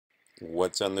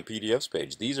what's on the PDFs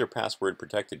page. These are password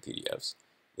protected PDFs.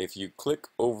 If you click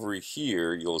over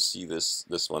here, you'll see this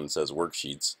one says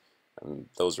worksheets, and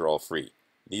those are all free.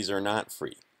 These are not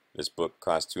free. This book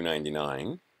costs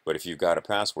 $2.99, but if you've got a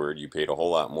password, you paid a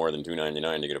whole lot more than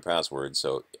 $2.99 to get a password,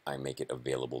 so I make it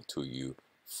available to you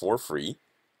for free.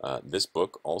 This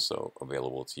book also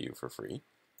available to you for free.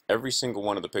 Every single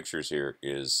one of the pictures here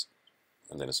is,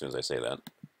 and then as soon as I say that,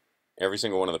 every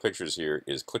single one of the pictures here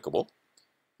is clickable.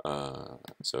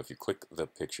 So if you click the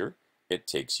picture, it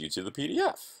takes you to the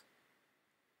PDF.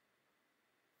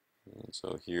 And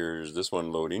so here's this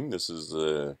one loading. This is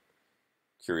the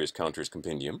Curious Counters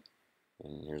Compendium.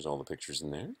 And here's all the pictures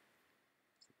in there.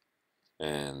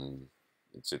 And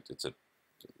it's a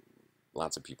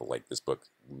lots of people like this book,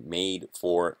 made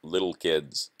for little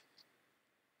kids.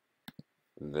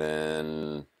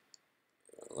 Then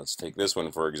let's take this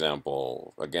one for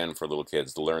example, again for little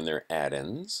kids to learn their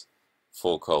add-ins,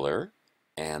 full color,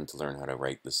 and to learn how to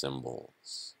write the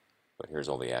symbols. But here's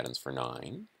all the add-ins for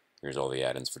 9, here's all the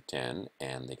add-ins for 10,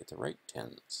 and they get to write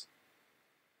 10s.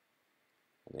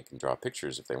 And they can draw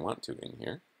pictures if they want to in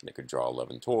here. They could draw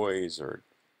 11 toys, or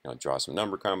draw some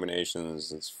number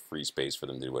combinations. It's free space for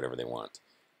them to do whatever they want.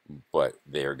 But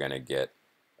they're going to get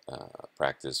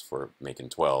practice for making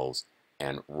 12s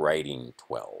and writing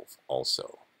 12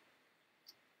 also.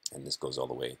 And this goes all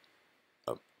the way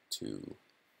up to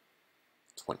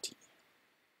 20,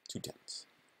 2 10s.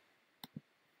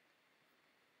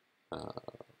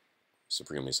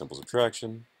 Supremely simple subtraction,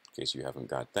 in case you haven't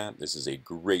got that. This is a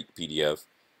great PDF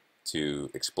to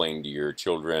explain to your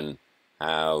children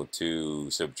how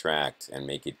to subtract and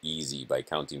make it easy by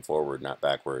counting forward, not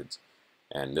backwards.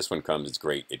 And this one comes, it's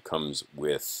great, it comes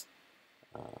with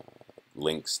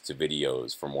links to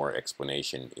videos for more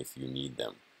explanation if you need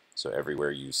them. So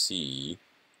everywhere you see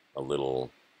a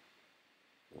little,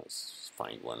 let's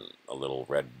find one, a little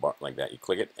red bar like that, you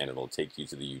click it and it'll take you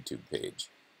to the YouTube page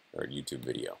or YouTube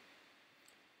video.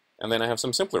 And then I have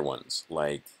some simpler ones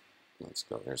like, let's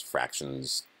go, there's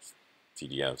fractions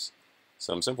PDFs.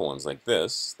 Some simple ones like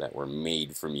this that were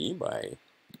made for me by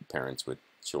parents with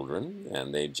children,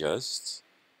 and they just,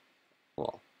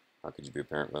 well, how could you be a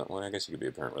parent without, well, I guess you could be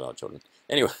a parent without children.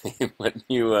 Anyway, but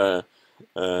you,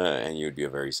 and you would be a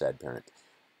very sad parent.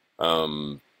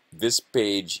 This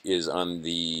page is on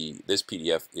the, this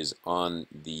PDF is on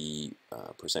the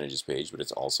percentages page, but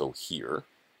it's also here.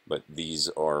 But these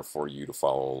are for you to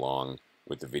follow along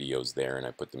with the videos there, and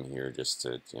I put them here just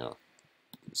to,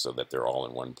 so that they're all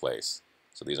in one place.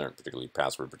 So these aren't particularly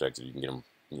password protected. You can get them,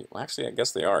 well, actually, I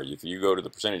guess they are. If you go to the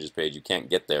percentages page, you can't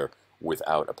get there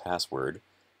without a password.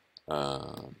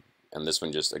 And this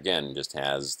one just, again, just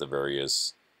has the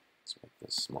various, let's make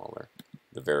this smaller,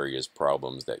 the various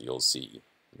problems that you'll see.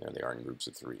 There they are in groups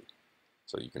of 3.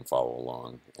 So you can follow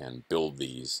along and build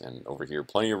these. And over here,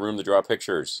 plenty of room to draw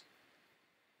pictures.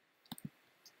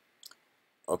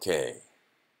 Okay,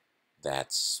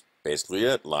 that's basically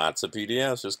it. Lots of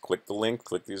PDFs. Just click the link,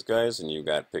 click these guys, and you've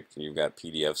got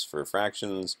PDFs for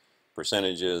fractions,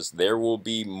 percentages. There will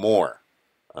be more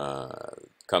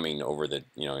coming over the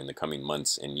in the coming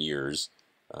months and years.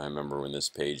 I remember when this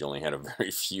page only had a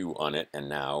very few on it, and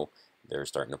now they're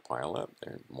starting to pile up.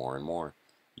 There are more and more.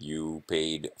 You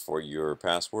paid for your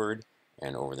password,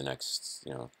 and over the next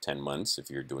 10 months, if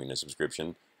you're doing a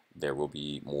subscription, there will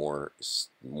be more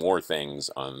things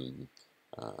on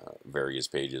various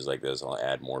pages like this. I'll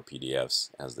add more PDFs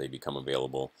as they become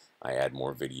available. I add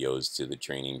more videos to the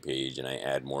training page, and I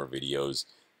add more videos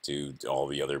to all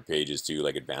the other pages too,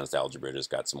 like advanced algebra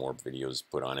just got some more videos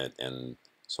put on it, and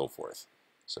so forth.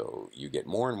 So you get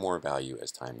more and more value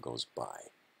as time goes by.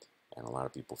 And a lot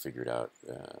of people figured out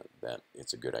that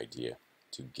it's a good idea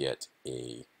to get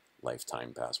a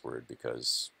lifetime password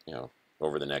because,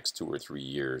 over the next 2 or 3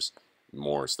 years,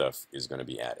 more stuff is going to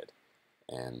be added.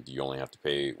 And you only have to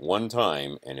pay one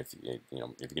time, and if if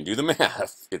you can do the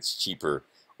math, it's cheaper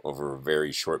over a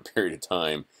very short period of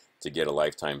time to get a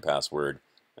lifetime password,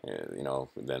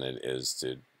 than it is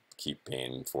to keep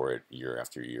paying for it year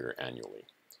after year annually.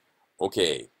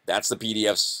 Okay, that's the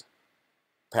PDFs,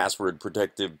 password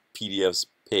protective PDFs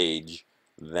page.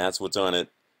 That's what's on it.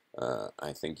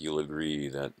 I think you'll agree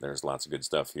that there's lots of good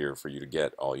stuff here for you to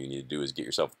get. All you need to do is get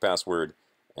yourself a password,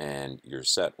 and you're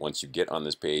set. Once you get on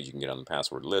this page, you can get on the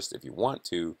password list if you want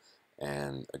to.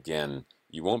 And again,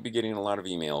 you won't be getting a lot of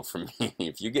email from me.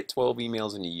 If you get 12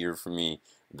 emails in a year from me,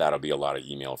 that'll be a lot of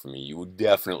email from me. You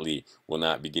definitely will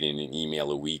not be getting an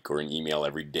email a week or an email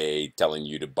every day telling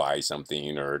you to buy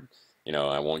something, or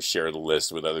I won't share the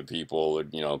list with other people,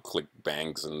 or click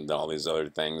banks and all these other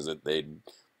things that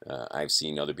I've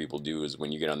seen other people do. Is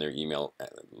when you get on their email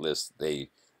list, they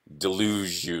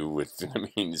deluge you with, I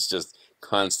mean, it's just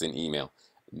constant email.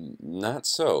 Not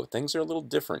so. Things are a little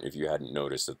different if you hadn't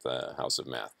noticed at the House of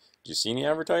Math. Do you see any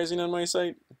advertising on my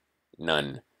site?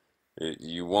 None.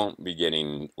 You won't be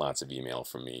getting lots of email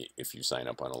from me if you sign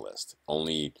up on a list.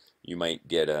 Only you might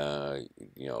get an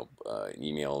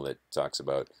email that talks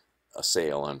about a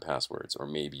sale on passwords, or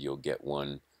maybe you'll get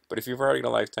one. But if you've already got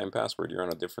a lifetime password, you're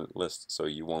on a different list, so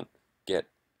you won't get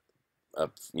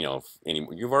any.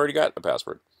 You've already got a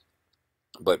password.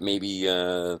 But maybe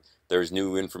there's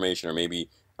new information, or maybe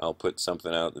I'll put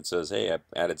something out that says, "Hey, I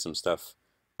added some stuff."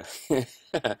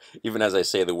 Even as I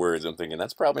say the words, I'm thinking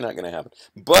that's probably not going to happen.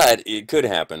 But it could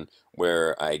happen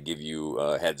where I give you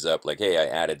a heads up, like, "Hey, I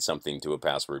added something to a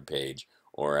password page,"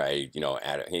 or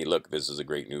added, "Hey, look, this is a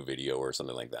great new video," or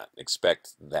something like that.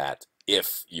 Expect that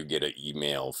if you get an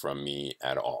email from me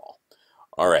at all.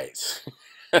 All right.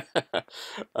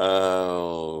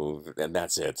 Oh, and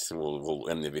that's it. We'll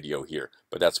end the video here.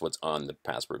 But that's what's on the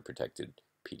password protected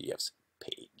PDFs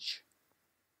page.